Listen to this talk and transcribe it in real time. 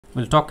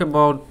We'll talk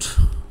about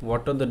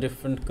what are the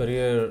different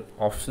career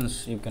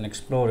options you can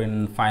explore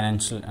in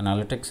financial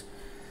analytics.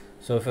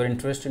 So if you're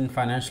interested in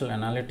financial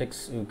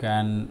analytics, you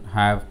can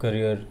have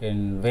career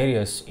in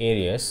various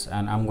areas,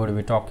 and I'm going to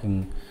be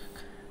talking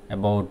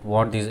about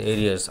what these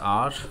areas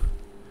are.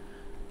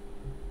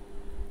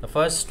 The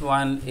first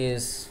one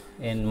is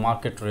in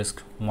market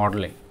risk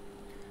modeling.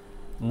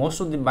 Most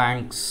of the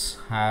banks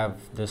have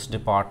this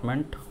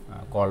department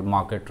called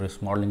market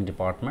risk modeling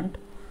department.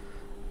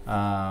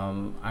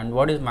 And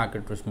what is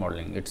market risk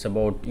modeling? It's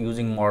about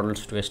using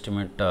models to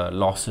estimate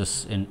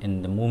losses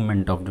in the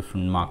movement of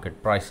different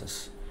market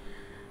prices.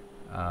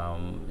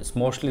 It's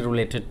mostly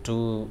related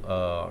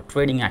to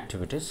trading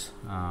activities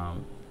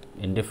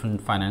in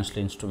different financial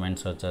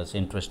instruments such as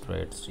interest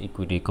rates,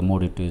 equity,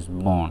 commodities,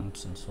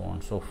 bonds, and so on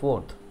and so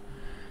forth.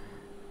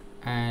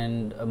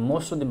 And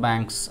most of the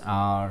banks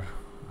are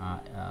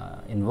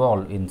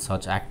involved in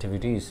such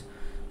activities,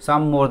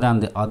 some more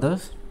than the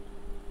others,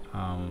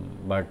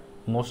 but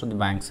most of the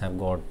banks have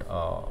got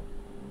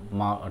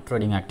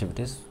trading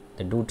activities.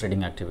 They do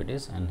trading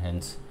activities, and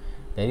hence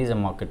there is a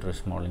market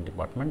risk modeling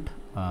department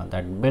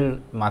that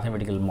build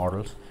mathematical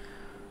models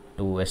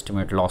to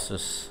estimate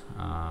losses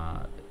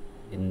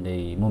in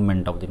the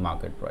movement of the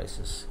market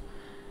prices.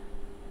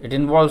 It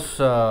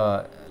involves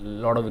a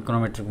lot of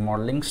econometric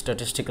modeling,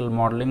 statistical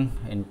modeling,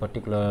 in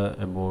particular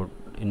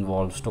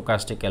involves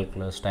stochastic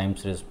calculus, time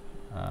series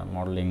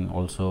modeling.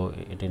 Also,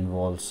 it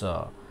involves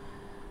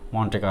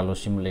Monte Carlo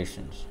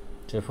simulations.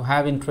 So if you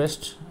have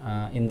interest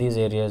in these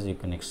areas, you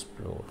can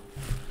explore.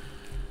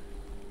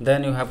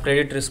 Then you have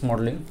credit risk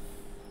modeling.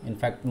 In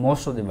fact,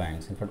 most of the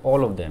banks, in fact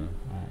all of them,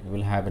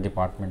 will have a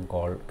department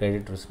called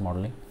credit risk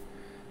modeling.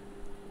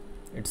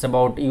 It's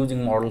about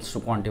using models to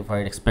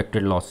quantify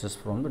expected losses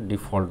from the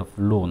default of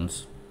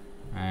loans,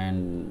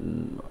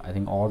 and I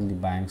think all the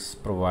banks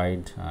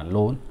provide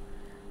loan,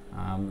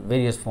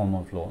 various form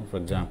of loan. For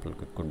example,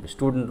 it could be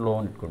student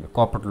loan, it could be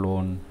corporate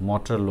loan,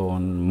 motor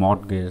loan,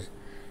 mortgage,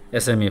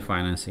 SME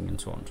financing,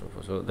 and so on and so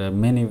forth. So there are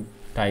many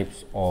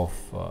types of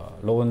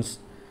loans,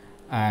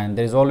 and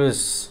there is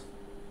always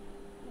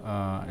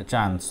a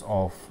chance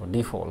of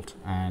default.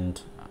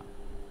 And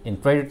in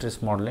credit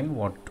risk modeling,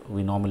 what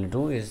we normally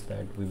do is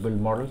that we build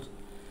models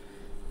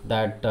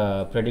that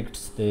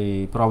predicts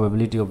the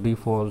probability of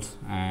defaults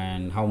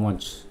and how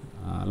much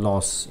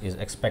loss is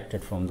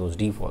expected from those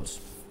defaults.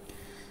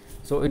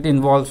 So it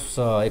involves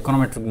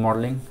econometric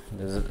modeling.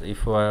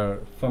 If you are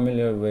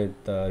familiar with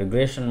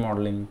regression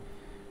modeling,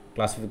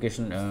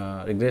 classification,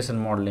 regression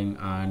modeling,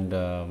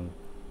 and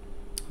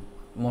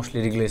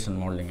mostly regression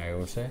modeling, I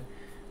would say,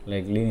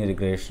 like linear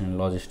regression,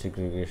 logistic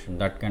regression,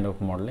 that kind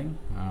of modeling,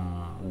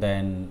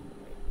 then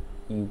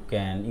you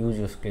can use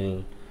your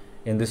skill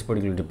in this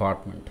particular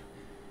department.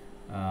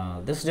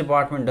 This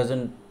department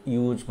doesn't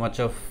use much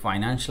of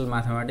financial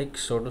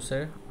mathematics, so to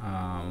say,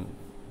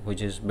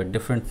 which is a bit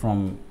different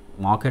from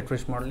market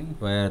risk modeling,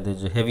 where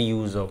there's a heavy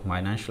use of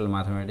financial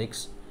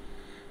mathematics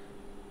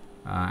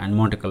and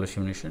Monte Carlo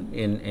simulation.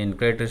 In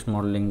credit risk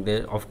modeling,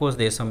 there of course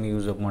there's some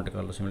use of Monte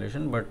Carlo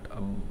simulation, but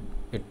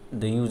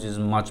the use is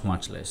much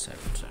less, I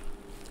would say.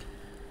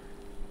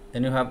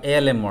 Then you have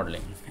ALM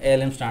modeling.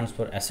 ALM stands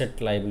for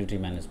asset liability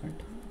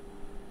management.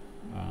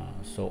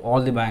 So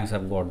all the banks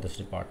have got this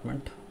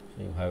department.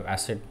 So you have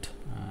asset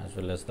as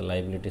well as the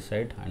liability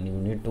side, and you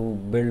need to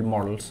build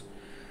models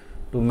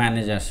to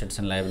manage assets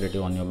and liability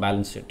on your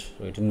balance sheet.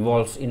 So it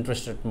involves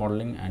interest rate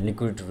modeling and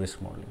liquidity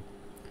risk modeling,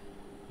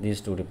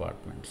 these two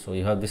departments. So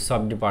you have the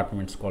sub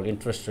departments called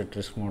interest rate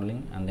risk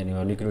modeling, and then you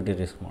have liquidity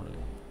risk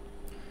modeling.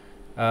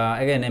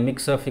 Again, a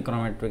mix of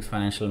econometrics,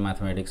 financial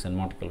mathematics, and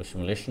Monte Carlo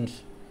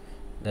simulations.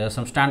 There are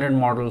some standard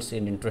models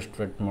in interest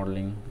rate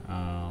modeling,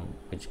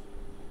 which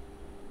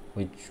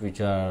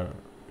are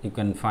you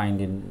can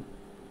find in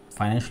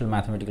financial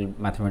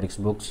mathematics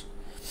books,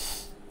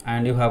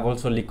 and you have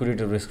also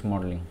liquidity risk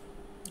modeling.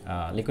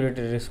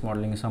 Liquidity risk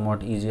modeling is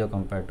somewhat easier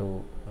compared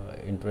to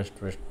interest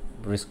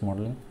risk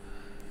modeling,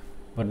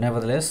 but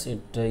nevertheless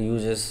it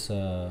uses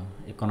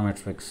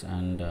econometrics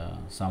and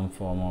some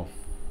form of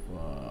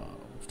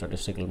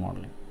statistical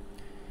modeling.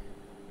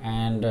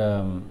 And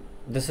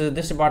this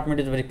department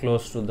is very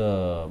close to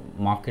the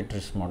market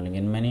risk modeling.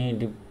 In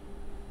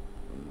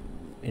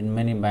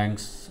many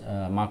banks,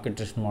 market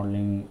risk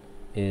modeling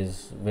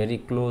is very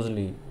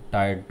closely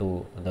tied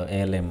to the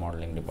ALM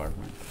modeling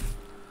department.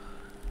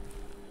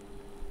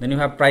 Then you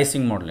have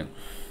pricing modeling.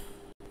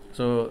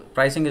 So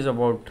pricing is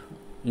about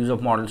use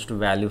of models to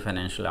value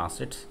financial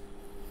assets.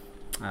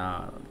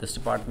 This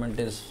department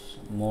is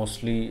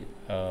mostly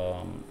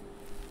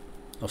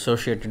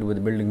associated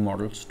with building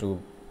models to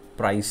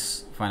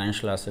price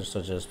financial assets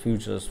such as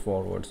futures,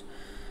 forwards.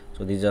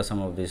 So these are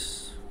some of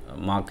these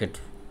market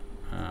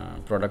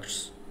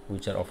products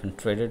which are often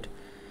traded.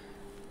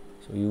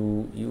 So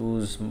you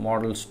use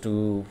models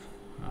to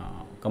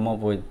come up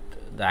with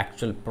the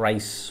actual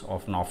price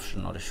of an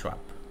option or a swap,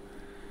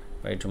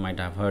 right? You might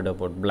have heard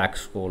about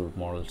Black-Scholes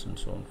models and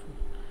so on.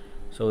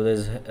 So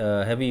there's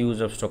a heavy use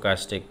of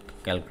stochastic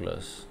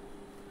calculus,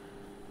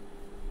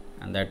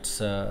 and that's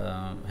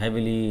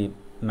heavily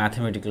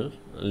mathematical,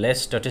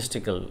 less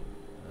statistical.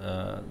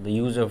 The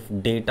use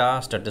of data,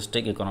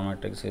 statistic,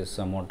 econometrics is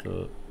somewhat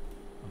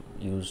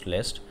used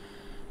less,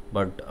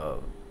 but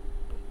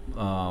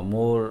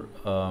more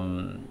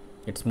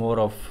it's more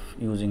of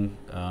using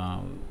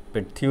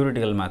bit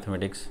theoretical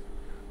mathematics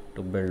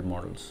to build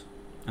models.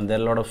 And there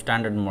are a lot of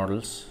standard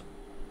models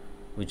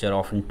which are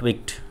often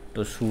tweaked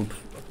to suit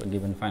a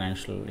given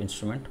financial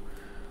instrument.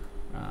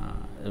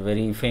 A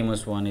very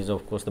famous one is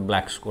of course the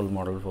Black-Scholes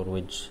model, for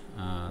which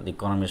the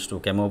economists who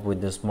came up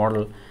with this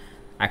model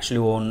actually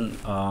won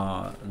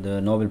the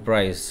Nobel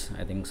Prize,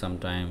 I think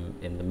sometime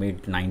in the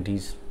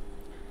mid-90s.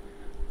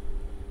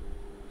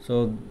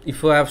 So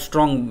if you have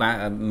strong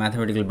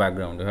mathematical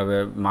background, you have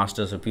a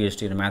master's or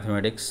PhD in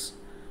mathematics,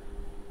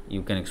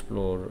 you can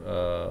explore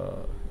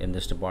in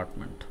this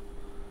department.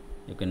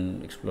 You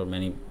can explore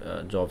many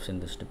jobs in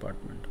this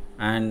department,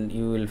 and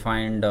you will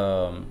find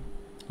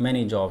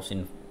many jobs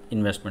in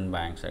investment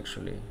banks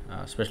actually,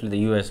 especially the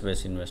US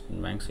based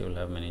investment banks. You will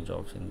have many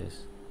jobs in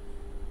this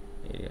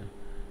area.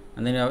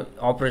 And then you have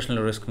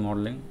operational risk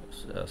modeling,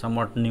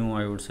 somewhat new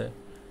I would say.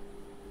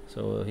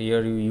 So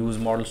here you use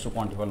models to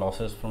quantify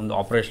losses from the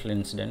operational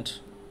incidents.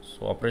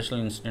 So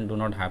operational incidents do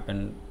not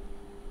happen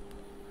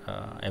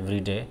every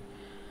day.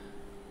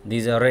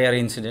 These are rare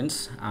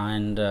incidents,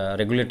 and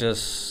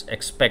regulators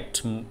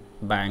expect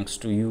banks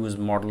to use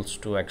models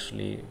to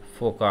actually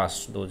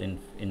forecast those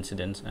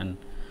incidents, and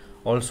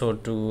also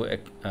to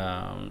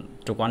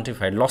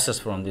quantify losses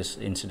from these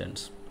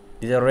incidents.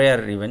 These are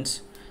rare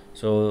events,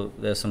 so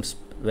there are some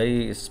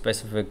very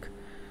specific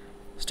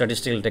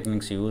statistical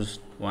techniques used.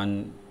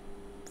 One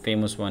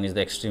famous one is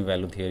the extreme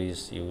value theory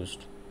is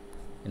used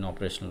in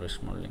operational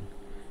risk modeling.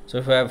 So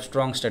if you have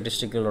strong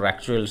statistical or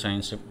actual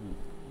science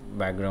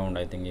background,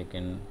 I think you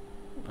can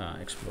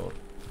explore.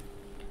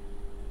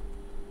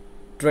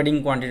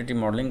 Trading quantitative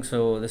modeling.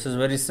 So this is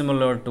very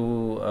similar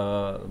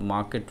to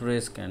market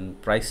risk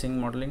and pricing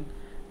modeling,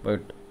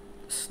 but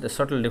the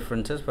subtle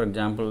differences, for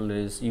example,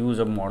 is use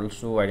of models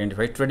to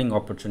identify trading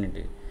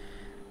opportunity.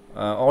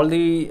 All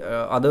the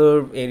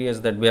other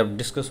areas that we have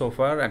discussed so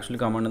far actually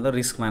come under the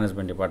risk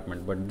management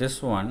department, but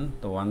this one,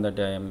 the one that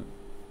I am,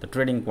 the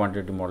trading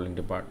quantitative modeling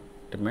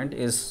department,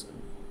 is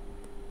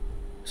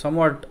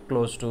somewhat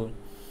close to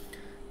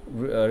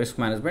risk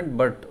management,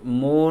 but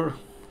more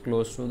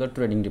close to the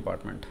trading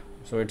department.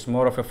 So it's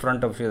more of a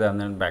front office rather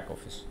than back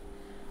office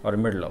or a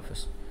middle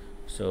office.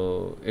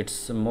 So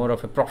it's more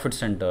of a profit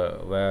center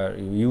where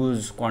you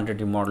use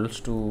quantitative models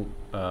to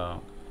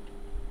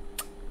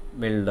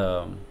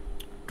build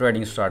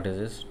trading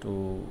strategies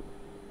to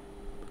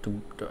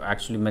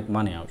actually make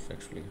money out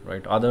actually,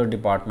 right? Other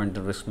department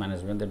of risk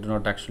management, they do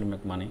not actually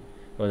make money.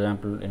 For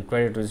example, in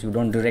credit risk you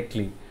don't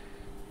directly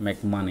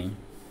make money,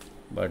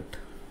 but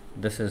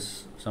this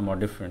is somewhat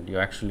different. You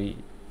actually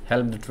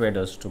help the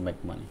traders to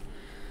make money.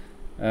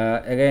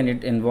 Again,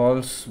 it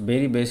involves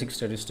very basic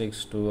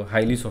statistics to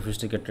highly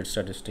sophisticated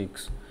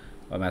statistics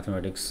or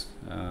mathematics,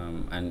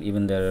 and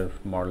even there are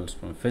models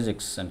from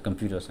physics and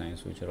computer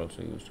science which are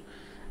also used.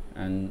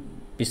 And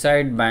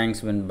beside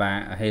banks, when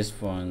hedge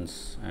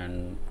funds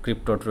and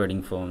crypto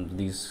trading firms,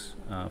 these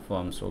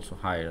firms also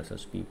hire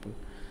such people.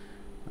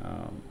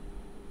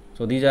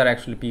 So these are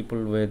actually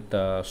people with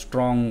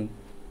strong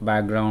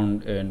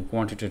background in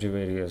quantitative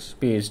areas,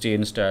 PhD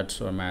in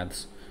stats or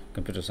maths,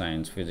 computer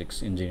science,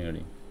 physics,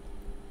 engineering.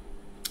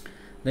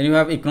 Then you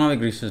have economic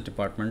research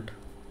department.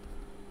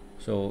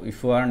 So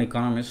if you are an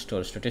economist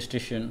or a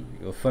statistician,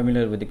 you are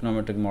familiar with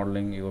econometric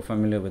modeling, you are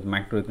familiar with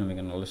macroeconomic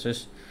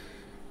analysis.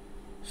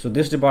 So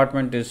this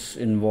department is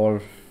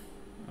involved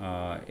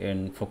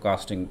in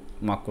forecasting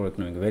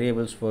macroeconomic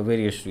variables for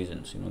various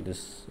reasons.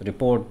 These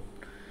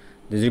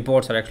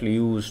reports are actually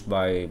used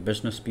by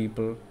business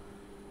people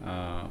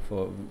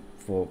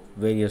for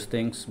various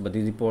things, but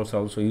these reports are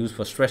also used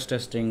for stress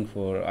testing,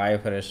 for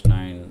IFRS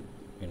 9,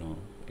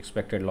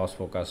 expected loss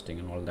forecasting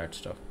and all that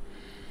stuff.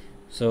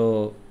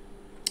 So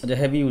the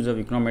heavy use of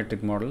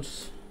econometric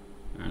models,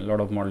 and a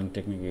lot of modeling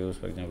technique used,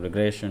 for example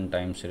regression,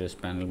 time series,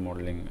 panel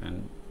modeling,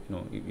 and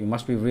you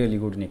must be really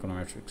good in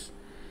econometrics.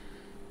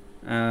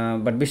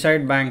 But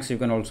beside banks, you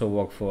can also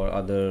work for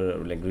other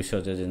like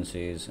research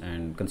agencies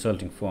and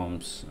consulting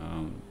firms,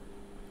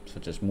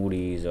 such as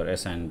Moody's or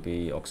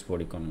S&P,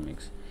 Oxford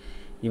Economics.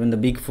 Even the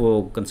big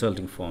four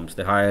consulting firms,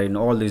 they hire in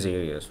all these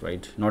areas,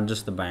 right? Not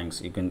just the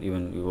banks. You can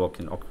you work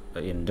in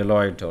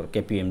Deloitte or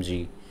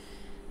KPMG,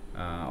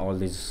 all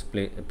these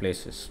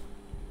places.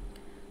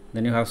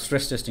 Then you have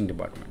stress testing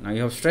department. Now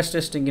you have stress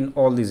testing in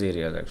all these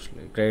areas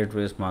actually: credit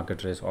risk,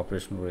 market risk,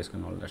 operational risk,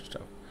 and all that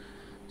stuff.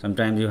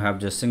 Sometimes you have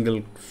just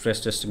single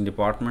stress testing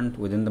department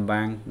within the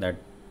bank that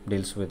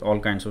deals with all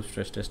kinds of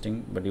stress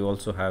testing, but you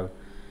also have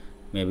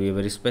maybe a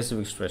very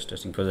specific stress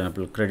testing, for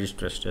example credit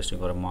stress testing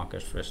or a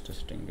market stress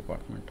testing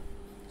department.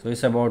 So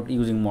it's about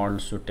using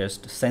models to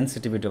test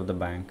sensitivity of the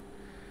bank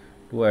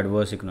to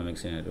adverse economic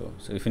scenario.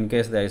 So if in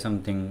case there is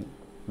something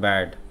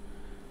bad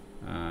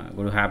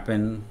going to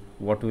happen,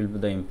 what will be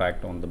the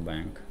impact on the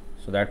bank?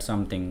 So that's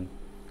something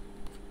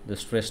the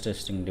stress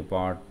testing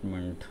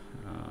department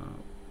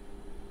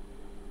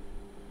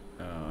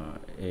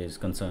is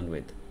concerned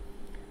with.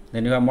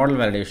 Then you have model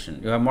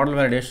validation. You have model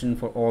validation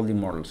for all the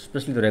models,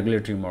 especially the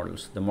regulatory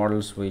models, the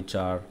models which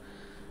are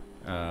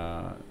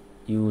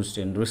used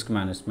in risk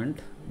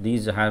management.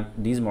 These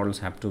models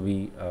have to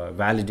be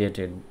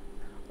validated,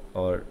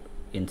 or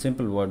in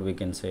simple word we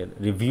can say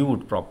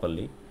reviewed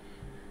properly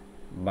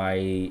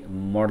by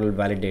model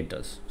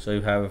validators. So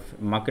you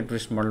have market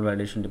risk model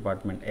validation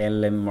department,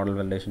 ALM model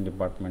validation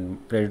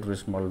department, credit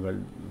risk model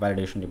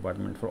validation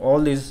department. For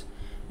all these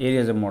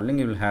areas of modeling,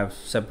 you will have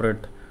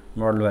separate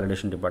model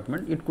validation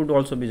department. It could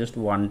also be just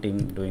one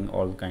team doing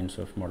all kinds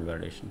of model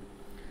validation.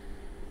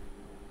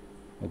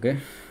 Okay,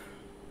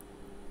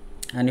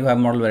 and you have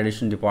model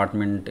validation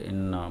department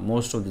in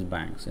most of these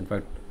banks, in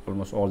fact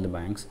almost all the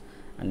banks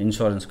and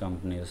insurance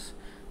companies,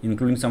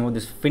 including some of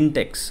these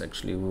fintechs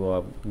actually who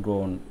have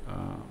grown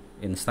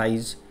in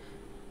size.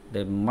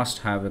 They must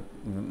have a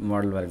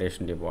model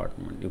validation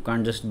department. You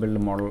can't just build a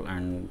model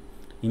and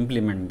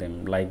implement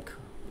them like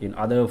in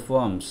other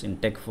firms, in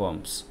tech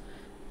firms,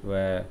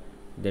 where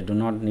they do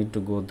not need to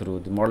go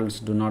through, the models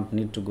do not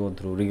need to go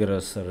through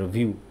rigorous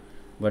review.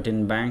 But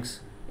in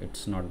banks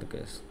it's not the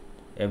case.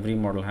 Every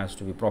model has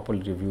to be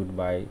properly reviewed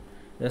by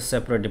a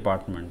separate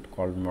department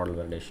called model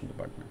validation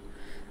department.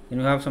 Then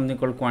you have something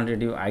called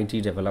quantitative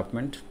IT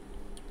development.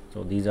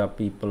 So these are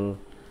people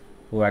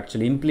who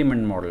actually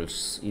implement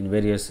models in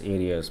various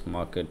areas,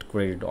 market,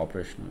 credit,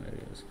 operational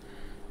areas.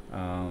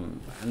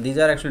 And these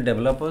are actually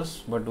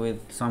developers, but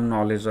with some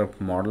knowledge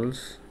of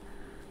models,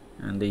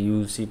 and they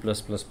use C++,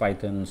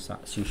 Python,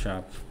 C#.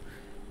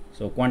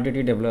 So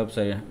quantity developers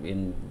are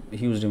in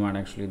huge demand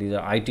actually. These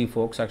are IT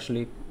folks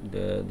actually.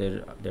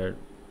 They're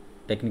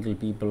technical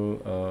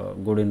people,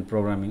 good in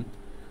programming,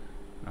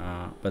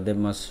 but they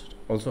must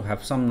also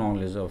have some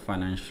knowledge of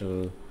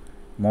financial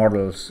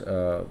models,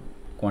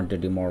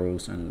 quantity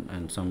models,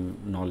 and some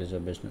knowledge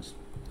of business.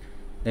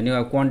 Then you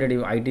have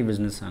quantitative IT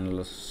business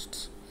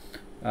analysts.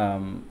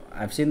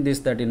 I've seen this,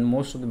 that in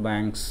most of the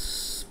banks,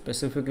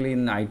 specifically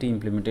in IT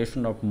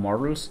implementation of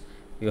models,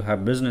 you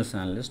have business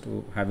analysts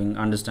who having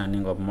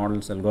understanding of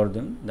models,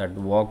 algorithm, that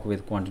work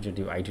with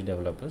quantitative IT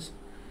developers,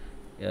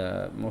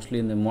 mostly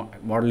in the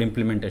model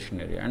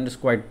implementation area, and it's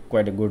quite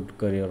a good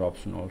career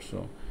option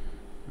also.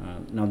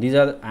 Now these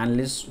are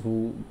analysts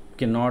who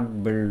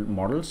cannot build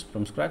models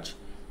from scratch,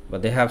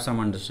 but they have some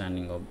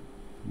understanding of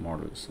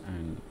models,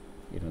 and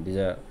these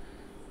are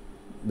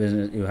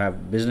business. You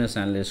have business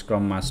analysts,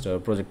 scrum master,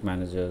 project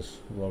managers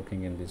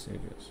working in this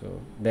area.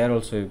 So there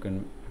also you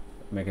can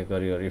make a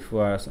career. If you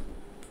are,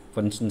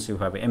 for instance, you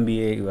have an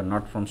MBA, you are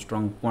not from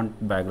strong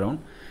quant background,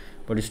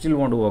 but you still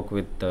want to work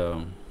with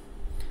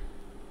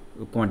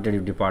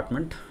quantitative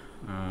department,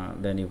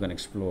 then you can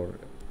explore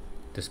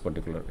this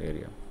particular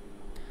area.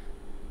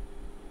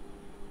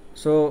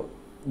 So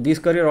these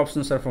career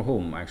options are for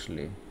whom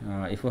actually?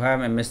 If you have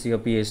MSc or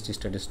PhD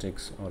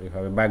statistics, or you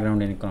have a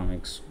background in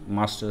economics,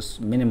 masters,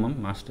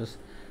 minimum masters,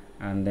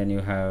 and then you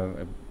have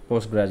a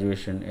post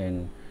graduation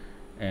in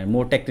a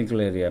more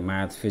technical area,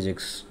 math,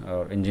 physics,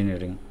 or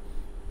engineering.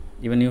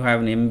 Even you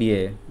have an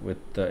MBA with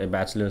a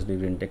bachelor's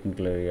degree in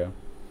technical area.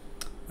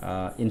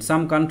 In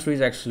some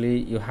countries actually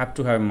you have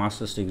to have a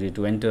master's degree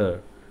to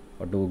enter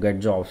or to get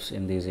jobs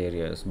in these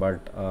areas,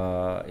 but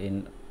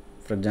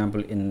for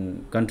example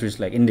in countries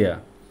like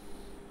India,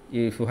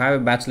 if you have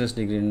a bachelor's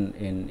degree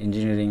in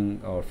engineering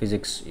or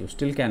physics, you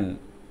still can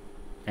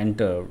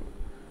enter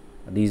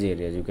these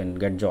areas. You can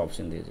get jobs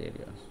in these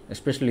areas,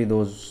 especially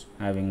those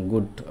having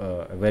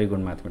a very good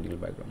mathematical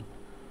background.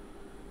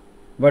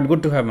 But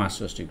good to have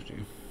master's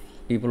degree.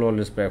 People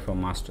always prefer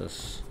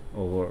masters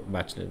over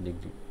bachelor's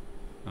degree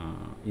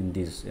in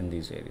these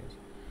areas.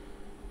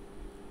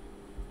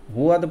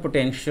 Who are the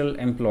potential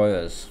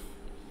employers?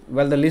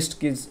 Well, the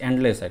list is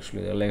endless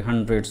actually. There are like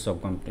hundreds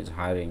of companies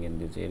hiring in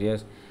these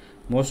areas.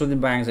 Most of the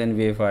banks,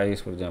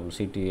 NBFIs, for example,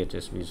 Citi,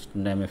 HSBC, to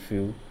name a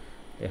few,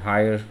 they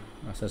hire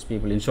such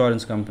people.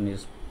 Insurance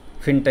companies,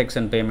 fintechs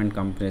and payment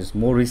companies.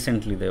 More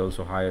recently, they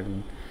also hired.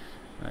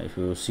 If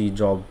you see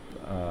job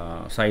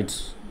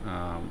sites,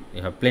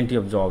 you have plenty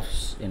of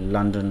jobs in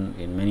London,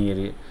 in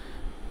many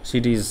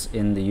cities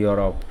in the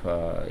Europe,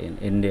 in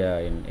India,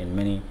 in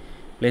many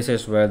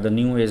places where the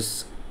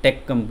newest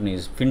tech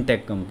companies,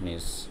 fintech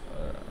companies,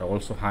 are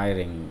also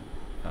hiring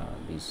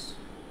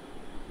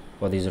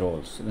for these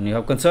roles. Then you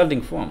have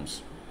consulting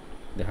firms.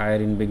 They hire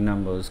in big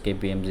numbers: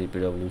 KPMG,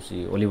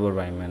 PwC, Oliver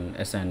Wyman,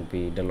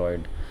 S&P,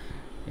 Deloitte.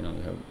 You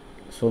have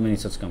so many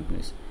such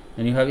companies.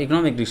 Then you have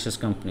economic research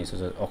companies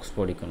such as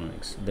Oxford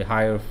Economics. They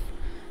hire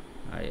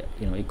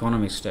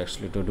economists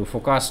actually to do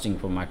forecasting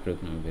for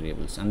macroeconomic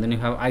variables. And then you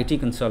have IT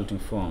consulting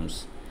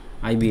firms,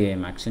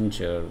 IBM,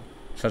 Accenture,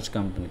 such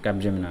company,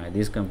 Capgemini.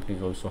 These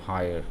companies also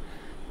hire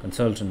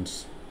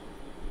consultants.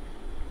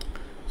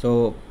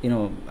 So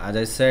as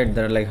I said,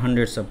 there are like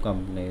hundreds of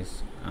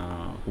companies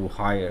who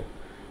hire,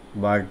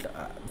 but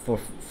for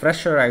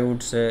fresher I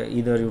would say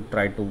either you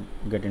try to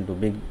get into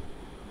big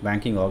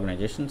banking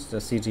organizations, the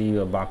Citi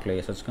or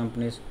Barclays, such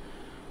companies,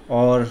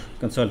 or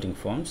consulting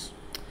firms.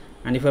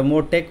 And if you are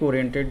more tech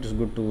oriented, it's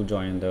good to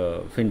join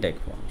the fintech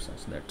firms.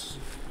 That's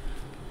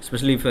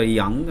Especially if you're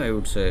young, I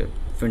would say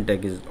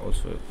fintech is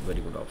also a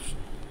very good option.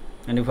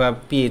 And if you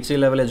have PhD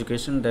level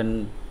education,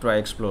 then try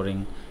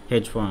exploring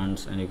hedge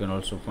funds, and you can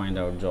also find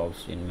out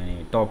jobs in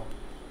many top,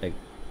 like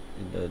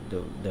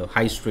the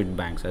high street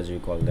banks, as we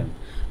call them,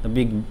 the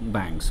big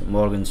banks,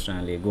 Morgan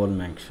Stanley,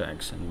 Goldman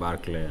Sachs, and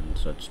Barclay, and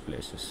such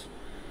places.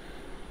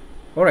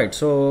 Alright,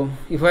 so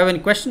if you have any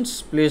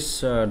questions,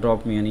 please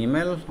drop me an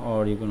email,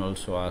 or you can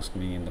also ask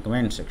me in the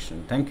comment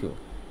section. Thank you.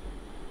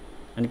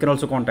 And you can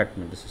also contact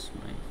me. This is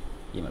my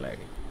email ID,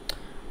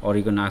 or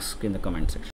you can ask in the comment section.